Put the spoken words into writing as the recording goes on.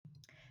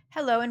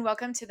Hello and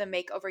welcome to the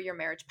Makeover Your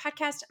Marriage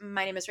podcast.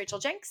 My name is Rachel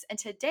Jenks, and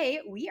today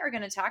we are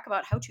going to talk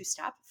about how to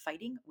stop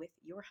fighting with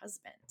your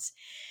husband.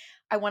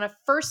 I want to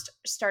first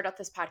start out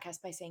this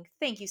podcast by saying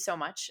thank you so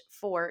much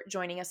for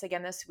joining us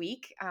again this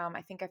week.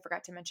 I think I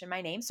forgot to mention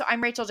my name. So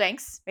I'm Rachel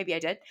Jenks. Maybe I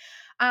did.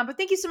 But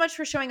thank you so much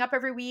for showing up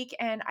every week.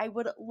 And I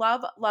would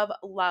love, love,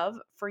 love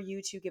for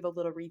you to give a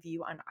little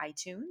review on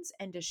iTunes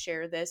and to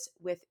share this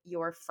with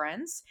your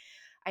friends.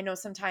 I know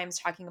sometimes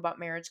talking about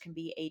marriage can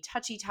be a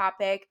touchy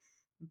topic,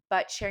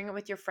 but sharing it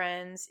with your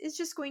friends is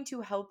just going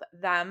to help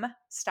them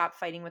stop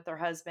fighting with their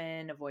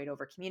husband, avoid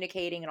over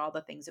communicating, and all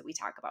the things that we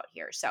talk about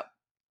here. So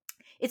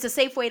it's a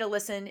safe way to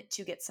listen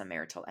to get some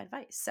marital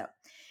advice. So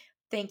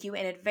thank you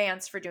in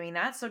advance for doing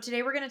that. So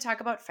today we're going to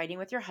talk about fighting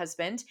with your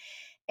husband.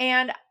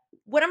 And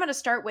what I'm going to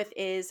start with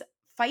is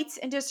fights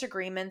and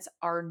disagreements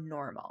are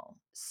normal.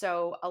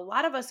 So a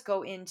lot of us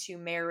go into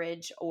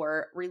marriage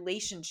or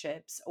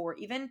relationships or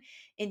even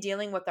in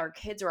dealing with our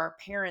kids or our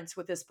parents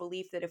with this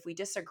belief that if we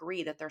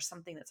disagree that there's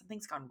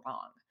something's gone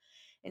wrong.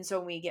 And so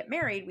when we get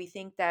married, we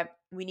think that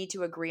we need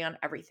to agree on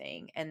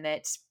everything and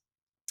that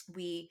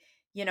we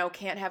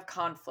can't have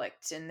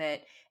conflict and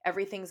that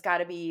everything's got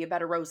to be a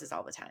bed of roses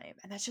all the time.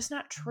 And that's just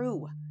not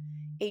true.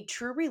 A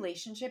true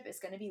relationship is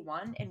going to be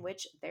one in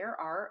which there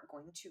are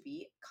going to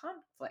be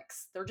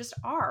conflicts. There just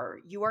are.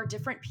 You are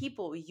different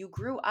people. You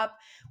grew up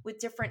with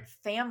different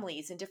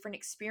families and different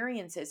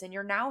experiences, and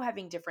you're now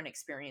having different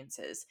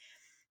experiences.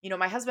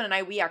 My husband and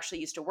I, we actually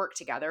used to work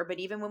together, but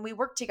even when we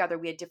worked together,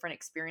 we had different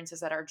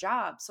experiences at our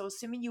job. So,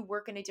 assuming you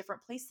work in a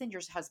different place than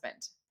your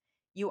husband,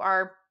 you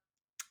are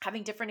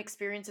having different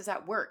experiences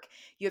at work.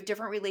 You have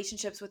different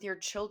relationships with your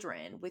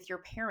children, with your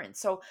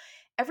parents. So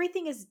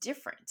everything is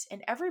different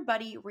and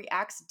everybody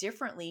reacts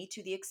differently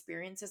to the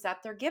experiences that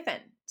they're given.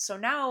 So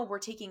now we're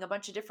taking a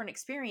bunch of different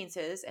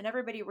experiences and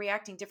everybody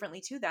reacting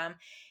differently to them,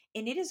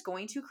 and it is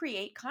going to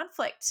create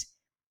conflict.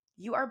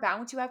 You are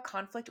bound to have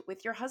conflict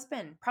with your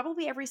husband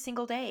probably every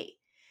single day.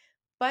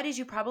 But as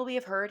you probably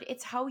have heard,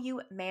 it's how you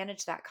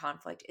manage that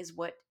conflict is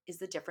what is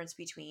the difference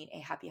between a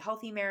happy,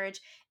 healthy marriage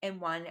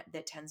and one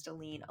that tends to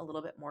lean a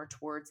little bit more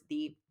towards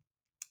the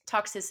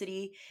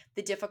toxicity,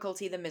 the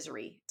difficulty, the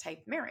misery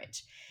type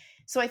marriage.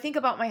 So I think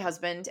about my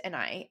husband and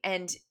I,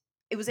 and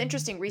it was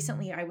interesting.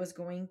 Recently, I was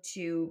going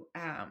to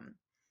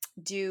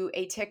do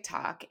a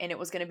TikTok, and it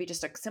was going to be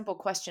just a simple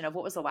question of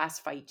what was the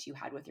last fight you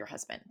had with your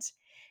husband?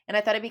 And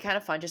I thought it'd be kind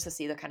of fun just to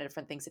see the kind of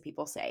different things that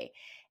people say.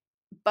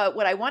 But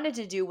what I wanted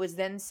to do was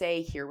then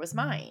say, here was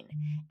mine.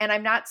 And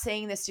I'm not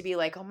saying this to be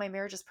like, oh, my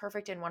marriage is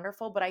perfect and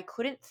wonderful, but I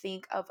couldn't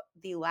think of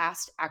the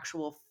last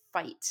actual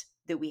fight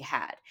that we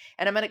had.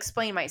 And I'm going to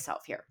explain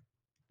myself here.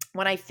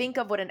 When I think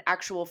of what an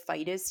actual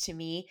fight is to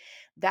me,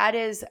 that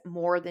is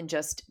more than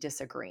just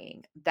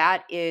disagreeing.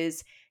 That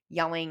is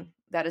yelling,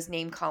 that is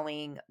name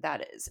calling,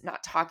 that is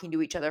not talking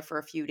to each other for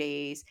a few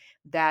days,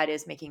 that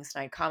is making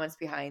snide comments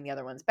behind the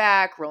other one's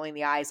back, rolling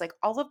the eyes, like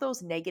all of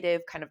those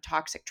negative kind of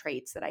toxic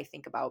traits that I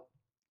think about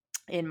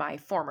in my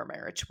former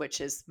marriage,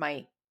 which is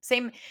my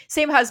same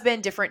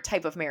husband, different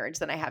type of marriage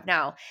than I have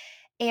now.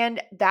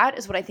 And that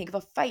is what I think of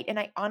a fight. And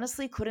I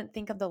honestly couldn't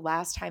think of the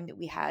last time that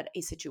we had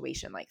a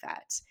situation like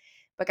that.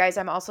 But guys,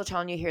 I'm also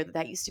telling you here that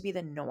that used to be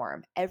the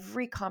norm.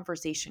 Every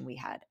conversation we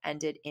had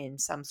ended in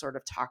some sort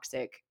of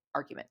toxic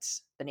argument,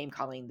 the name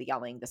calling, the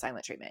yelling, the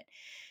silent treatment.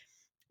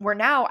 Where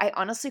now I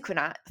honestly could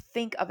not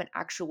think of an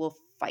actual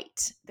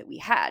fight that we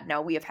had.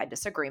 Now we have had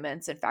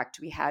disagreements. In fact,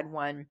 we had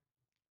one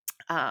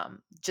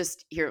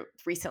just here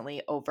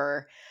recently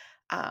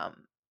um,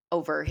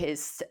 over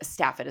his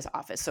staff at his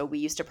office. So we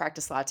used to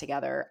practice law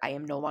together. I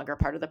am no longer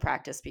part of the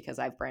practice because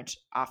I've branched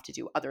off to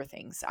do other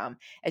things.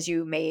 As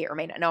you may or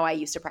may not know, I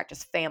used to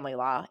practice family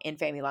law in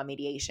family law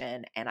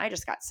mediation, and I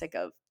just got sick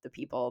of the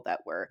people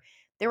that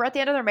they were at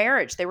the end of their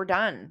marriage. They were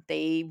done.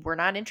 They were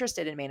not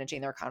interested in managing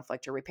their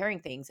conflict or repairing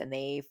things, and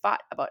they fought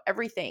about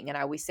everything. And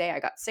I always say I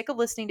got sick of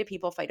listening to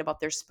people fight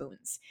about their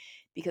spoons,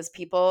 because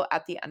people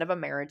at the end of a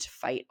marriage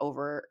fight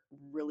over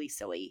really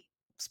silly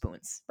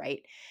spoons,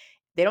 right?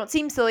 They don't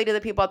seem silly to the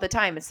people at the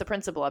time. It's the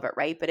principle of it,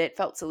 right? But it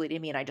felt silly to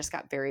me, and I just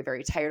got very,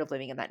 very tired of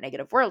living in that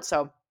negative world.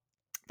 So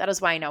that is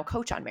why I now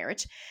coach on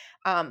marriage.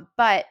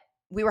 But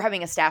we were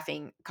having a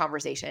staffing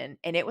conversation,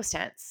 and it was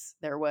tense.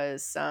 There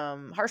was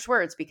some harsh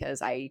words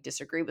because I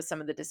disagree with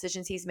some of the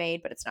decisions he's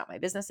made, but it's not my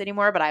business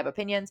anymore. But I have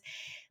opinions.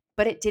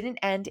 But it didn't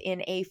end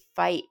in a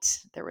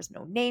fight. There was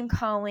no name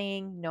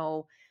calling,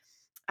 no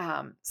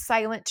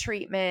silent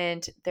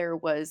treatment. There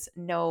was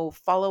no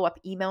follow up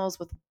emails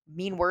with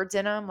mean words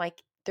in them.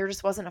 Like, there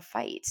just wasn't a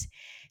fight.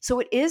 So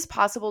it is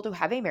possible to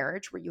have a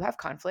marriage where you have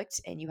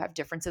conflict and you have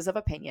differences of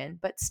opinion,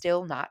 but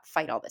still not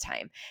fight all the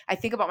time. I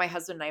think about my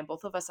husband and I, and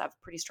both of us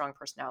have pretty strong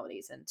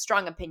personalities and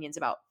strong opinions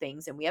about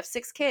things. And we have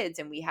 6 kids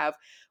and we have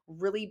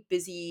really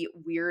busy,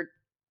 weird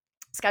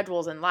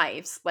schedules and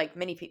lives like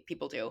many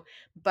people do.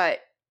 But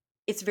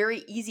it's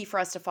very easy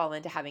for us to fall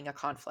into having a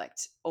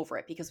conflict over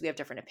it because we have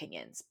different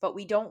opinions, but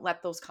we don't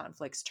let those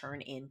conflicts turn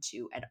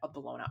into a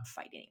blown up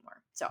fight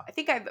anymore. So I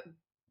think I've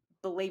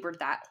belabored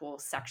that whole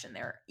section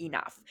there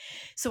enough.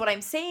 So what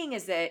I'm saying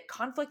is that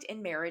conflict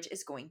in marriage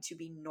is going to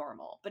be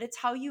normal, but it's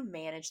how you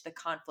manage the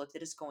conflict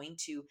that is going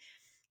to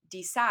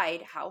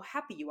decide how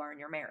happy you are in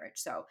your marriage.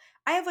 So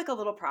I have like a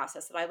little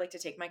process that I like to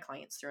take my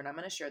clients through, and I'm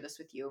going to share this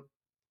with you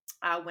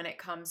when it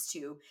comes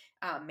to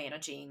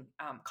managing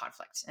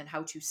conflict and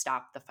how to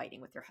stop the fighting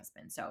with your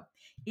husband. So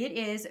it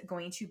is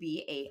going to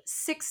be a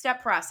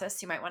 6-step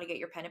process. You might want to get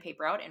your pen and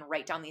paper out and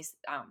write down these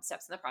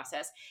steps in the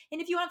process.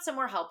 And if you want some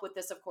more help with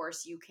this, of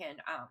course, you can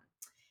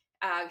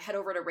head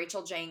over to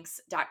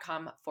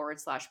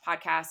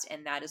racheljenks.com/podcast.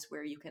 And that is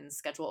where you can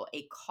schedule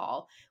a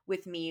call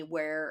with me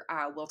where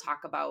we'll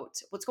talk about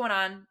what's going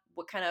on,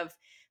 what kind of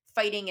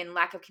fighting and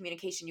lack of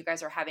communication you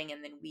guys are having.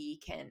 And then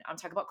we can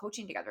talk about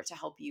coaching together to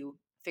help you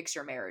fix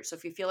your marriage. So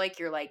if you feel like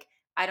you're like,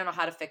 I don't know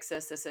how to fix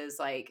this, this is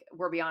like,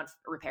 we're beyond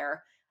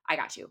repair, I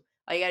got you.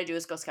 All you got to do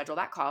is go schedule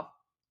that call.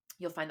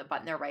 You'll find the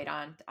button there right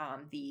on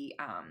the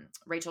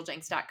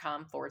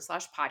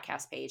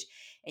racheljenks.com/podcast page,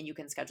 and you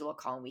can schedule a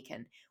call and we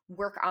can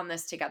work on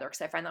this together,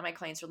 because I find that my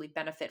clients really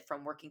benefit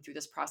from working through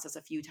this process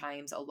a few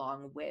times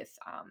along with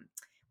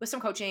some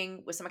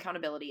coaching, with some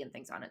accountability and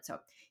things on it. So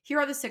here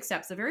are the 6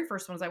 steps. The very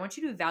first one is I want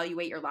you to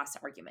evaluate your last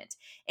argument.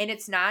 And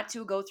it's not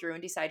to go through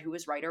and decide who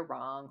is right or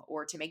wrong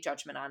or to make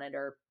judgment on it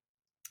or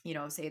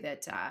say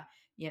that,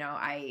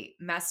 I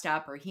messed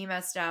up or he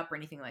messed up or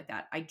anything like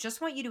that. I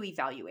just want you to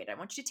evaluate it. I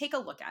want you to take a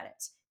look at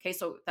it. Okay.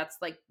 So that's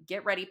like,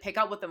 get ready, pick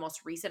out what the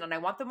most recent, and I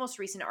want the most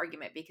recent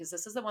argument because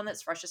this is the one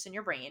that's freshest in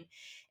your brain.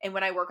 And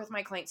when I work with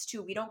my clients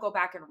too, we don't go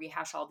back and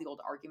rehash all the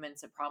old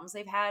arguments and problems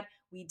they've had.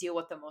 We deal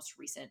with the most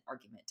recent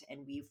argument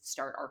and we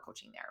start our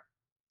coaching there.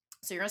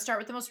 So you're going to start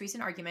with the most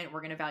recent argument. We're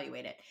going to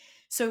evaluate it.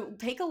 So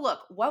take a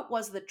look. What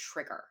was the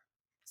trigger?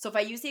 So if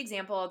I use the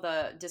example of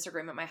the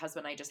disagreement my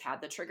husband and I just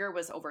had, the trigger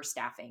was over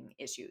staffing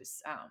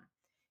issues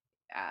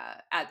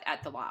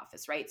at the law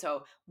office, right?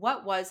 So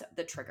what was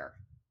the trigger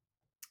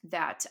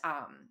that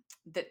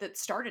that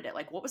started it?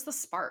 Like, what was the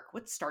spark?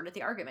 What started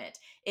the argument?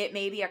 It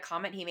may be a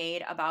comment he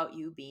made about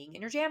you being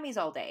in your jammies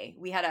all day.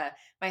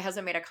 My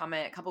husband made a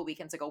comment a couple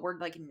weekends ago. We're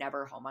like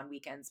never home on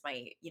weekends.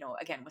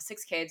 Again, with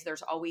 6 kids,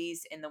 there's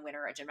always in the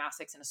winter a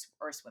gymnastics and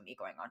or a swim meet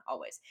going on,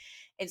 always.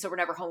 And so we're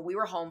never home. We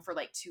were home for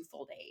like 2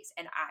 full days,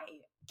 and I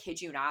kid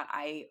you not,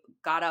 I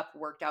got up,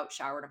 worked out,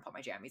 showered, and put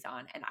my jammies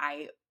on, and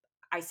I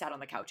sat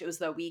on the couch. It was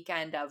the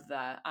weekend of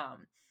the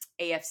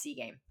AFC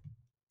game,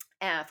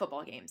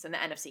 football games, and the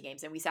NFC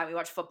games, and we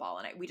watched football,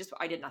 and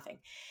I did nothing.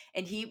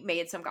 And he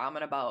made some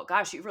comment about,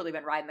 gosh, you've really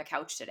been riding the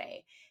couch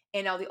today.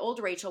 And now the old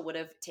Rachel would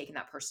have taken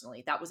that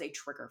personally. That was a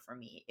trigger for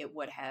me. It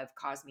would have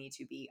caused me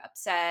to be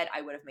upset.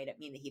 I would have made it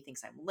mean that he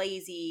thinks I'm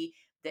lazy,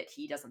 that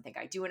he doesn't think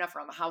I do enough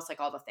around the house, like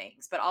all the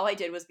things. But all I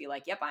did was be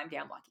like, yep, I'm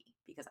damn lucky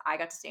because I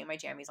got to stay in my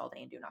jammies all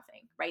day and do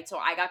nothing, right? So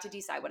I got to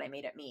decide what I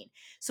made it mean.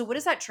 So what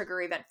is that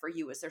trigger event for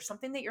you? Is there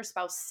something that your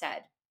spouse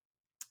said,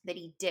 that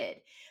he did,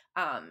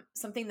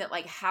 something that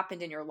like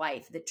happened in your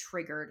life that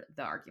triggered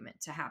the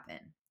argument to happen?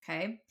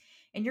 Okay.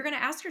 And you're going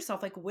to ask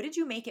yourself, like, what did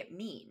you make it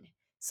mean?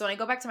 So when I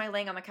go back to my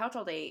laying on the couch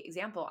all day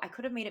example, I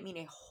could have made it mean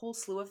a whole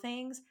slew of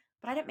things,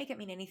 but I didn't make it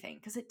mean anything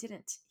because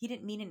he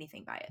didn't mean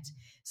anything by it.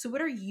 So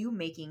what are you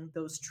making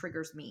those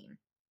triggers mean?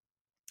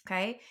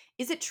 Okay.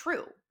 Is it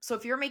true? So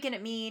if you're making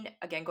it mean,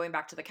 again, going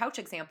back to the couch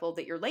example,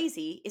 that you're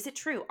lazy, is it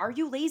true? Are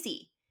you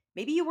lazy?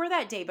 Maybe you were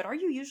that day, but do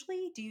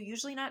you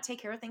usually not take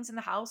care of things in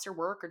the house or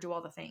work or do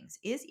all the things?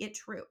 Is it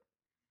true?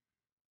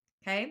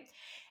 Okay.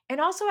 And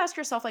also ask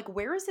yourself, like,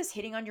 where is this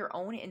hitting on your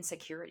own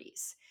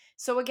insecurities?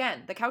 So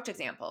again, the couch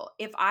example,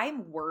 if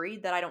I'm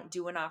worried that I don't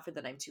do enough or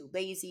that I'm too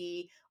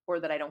lazy or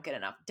that I don't get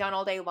enough done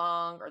all day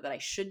long or that I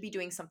should be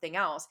doing something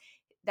else,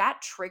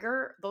 that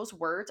trigger, those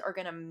words are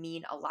going to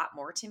mean a lot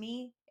more to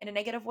me in a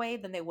negative way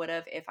than they would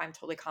have if I'm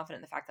totally confident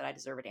in the fact that I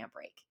deserve a damn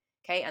break.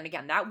 Okay. And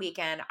again, that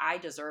weekend, I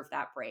deserved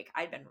that break.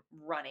 I'd been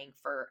running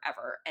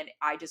forever and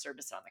I deserved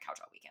to sit on the couch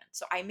all weekend.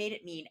 So I made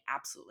it mean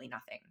absolutely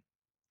nothing.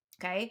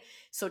 Okay.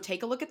 So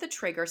take a look at the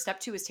trigger. Step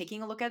 2 is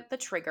taking a look at the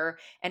trigger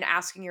and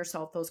asking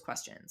yourself those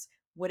questions.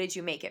 What did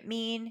you make it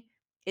mean?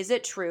 Is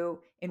it true?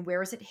 And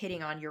where is it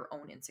hitting on your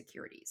own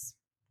insecurities?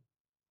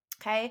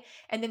 Okay.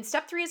 And then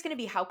step 3 is going to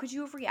be, how could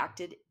you have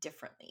reacted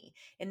differently?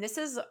 And this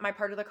is my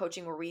part of the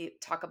coaching where we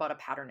talk about a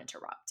pattern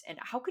interrupt. And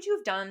how could you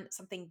have done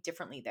something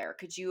differently there?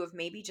 Could you have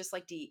maybe just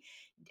like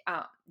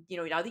now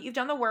that you've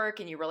done the work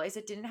and you realize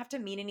it didn't have to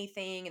mean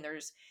anything, and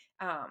there's,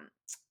 um,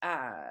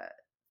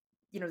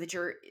 that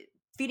you're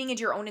feeding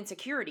into your own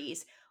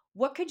insecurities,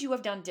 what could you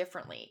have done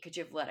differently? Could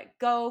you have let it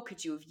go?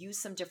 Could you have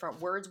used some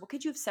different words? What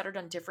could you have said or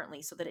done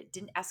differently so that it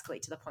didn't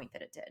escalate to the point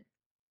that it did?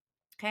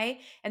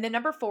 Okay. And then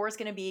number 4 is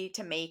going to be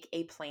to make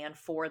a plan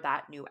for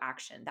that new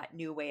action, that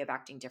new way of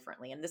acting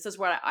differently. And this is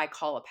what I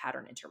call a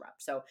pattern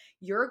interrupt. So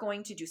you're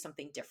going to do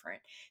something different.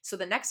 So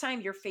the next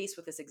time you're faced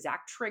with this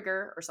exact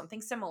trigger or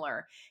something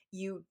similar,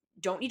 you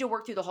don't need to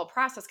work through the whole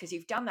process because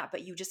you've done that,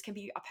 but you just can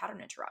be a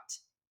pattern interrupt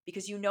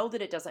because you know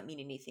that it doesn't mean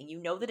anything.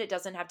 You know that it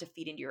doesn't have to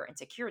feed into your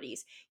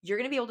insecurities. You're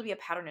going to be able to be a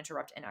pattern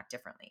interrupt and act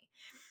differently.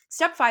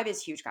 Step 5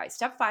 is huge, guys.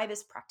 Step 5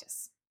 is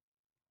practice.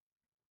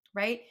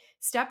 right?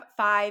 Step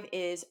 5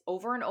 is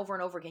over and over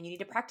and over again. You need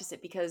to practice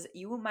it because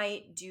you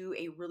might do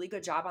a really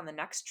good job on the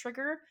next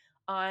trigger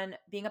on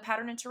being a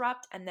pattern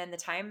interrupt. And then the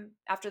time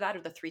after that,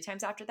 or the 3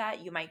 times after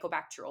that, you might go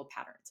back to your old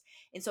patterns.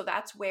 And so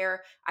that's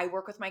where I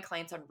work with my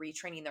clients on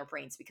retraining their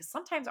brains because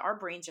sometimes our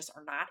brains just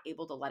are not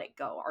able to let it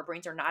go. Our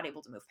brains are not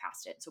able to move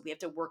past it. So we have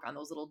to work on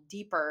those little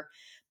deeper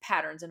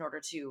patterns in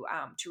order to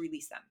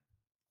release them.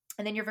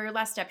 And then your very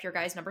last step here,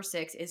 guys, number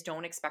 6 is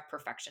don't expect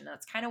perfection.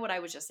 That's kind of what I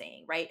was just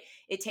saying, right?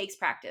 It takes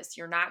practice.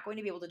 You're not going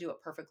to be able to do it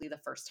perfectly the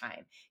first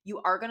time. You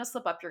are going to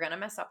slip up, you're going to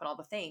mess up and all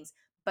the things,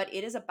 but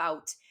it is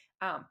about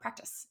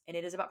practice, and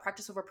it is about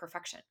practice over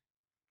perfection.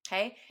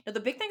 Okay. Now,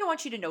 the big thing I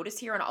want you to notice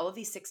here on all of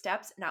these 6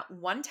 steps, not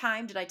one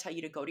time did I tell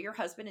you to go to your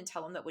husband and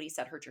tell him that what he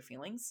said hurt your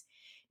feelings.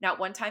 Not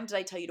one time did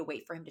I tell you to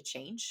wait for him to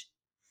change.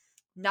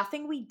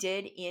 Nothing we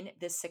did in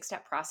this 6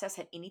 step process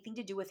had anything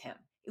to do with him.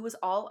 It was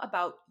all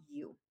about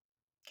you.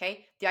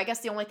 Okay. I guess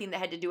the only thing that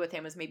had to do with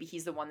him is maybe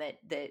he's the one that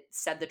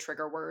said the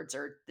trigger words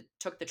or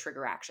took the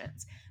trigger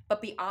actions.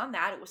 But beyond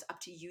that, it was up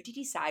to you to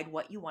decide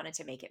what you wanted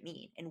to make it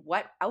mean and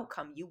what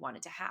outcome you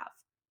wanted to have.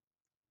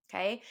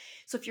 Okay.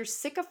 So if you're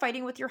sick of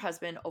fighting with your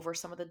husband over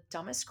some of the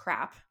dumbest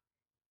crap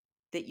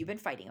that you've been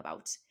fighting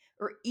about,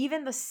 or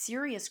even the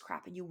serious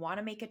crap, and you want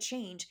to make a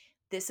change,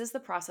 this is the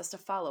process to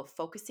follow,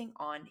 focusing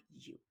on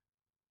you.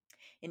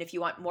 And if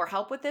you want more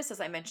help with this, as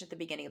I mentioned at the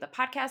beginning of the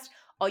podcast,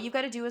 all you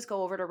got to do is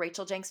go over to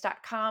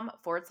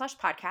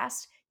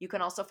racheljenks.com/podcast. You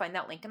can also find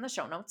that link in the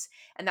show notes.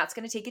 And that's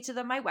going to take you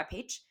to my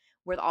webpage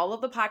where all of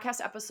the podcast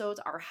episodes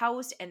are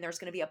housed. And there's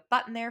going to be a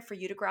button there for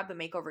you to grab the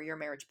Makeover Your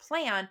Marriage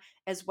plan,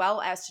 as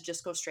well as to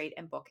just go straight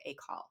and book a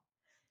call.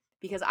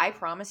 Because I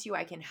promise you,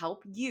 I can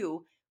help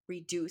you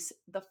reduce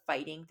the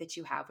fighting that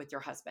you have with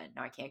your husband.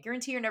 Now, I can't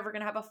guarantee you're never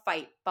going to have a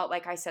fight. But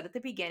like I said at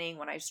the beginning,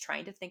 when I was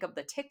trying to think of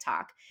the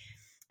TikTok,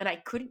 and I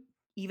couldn't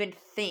even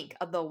think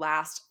of the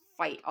last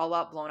fight, all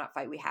out blown up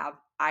fight we have,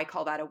 I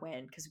call that a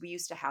win because we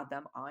used to have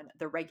them on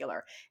the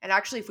regular. And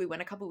actually, if we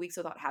went a couple weeks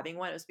without having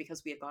one, it was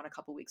because we had gone a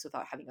couple weeks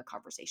without having a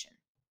conversation,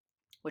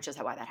 which is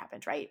why that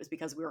happened, right? It was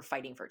because we were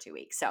fighting for 2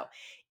 weeks. So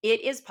it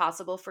is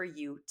possible for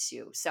you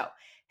too. So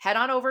head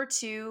on over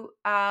to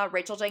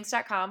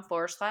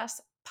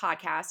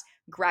racheljenks.com/podcast,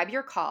 grab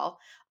your call,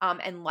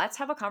 and let's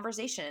have a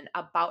conversation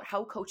about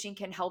how coaching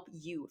can help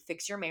you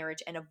fix your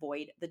marriage and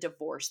avoid the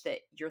divorce that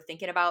you're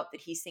thinking about,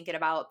 that he's thinking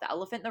about, the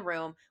elephant in the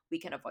room. We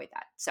can avoid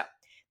that. So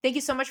thank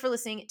you so much for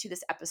listening to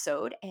this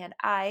episode. And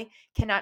I cannot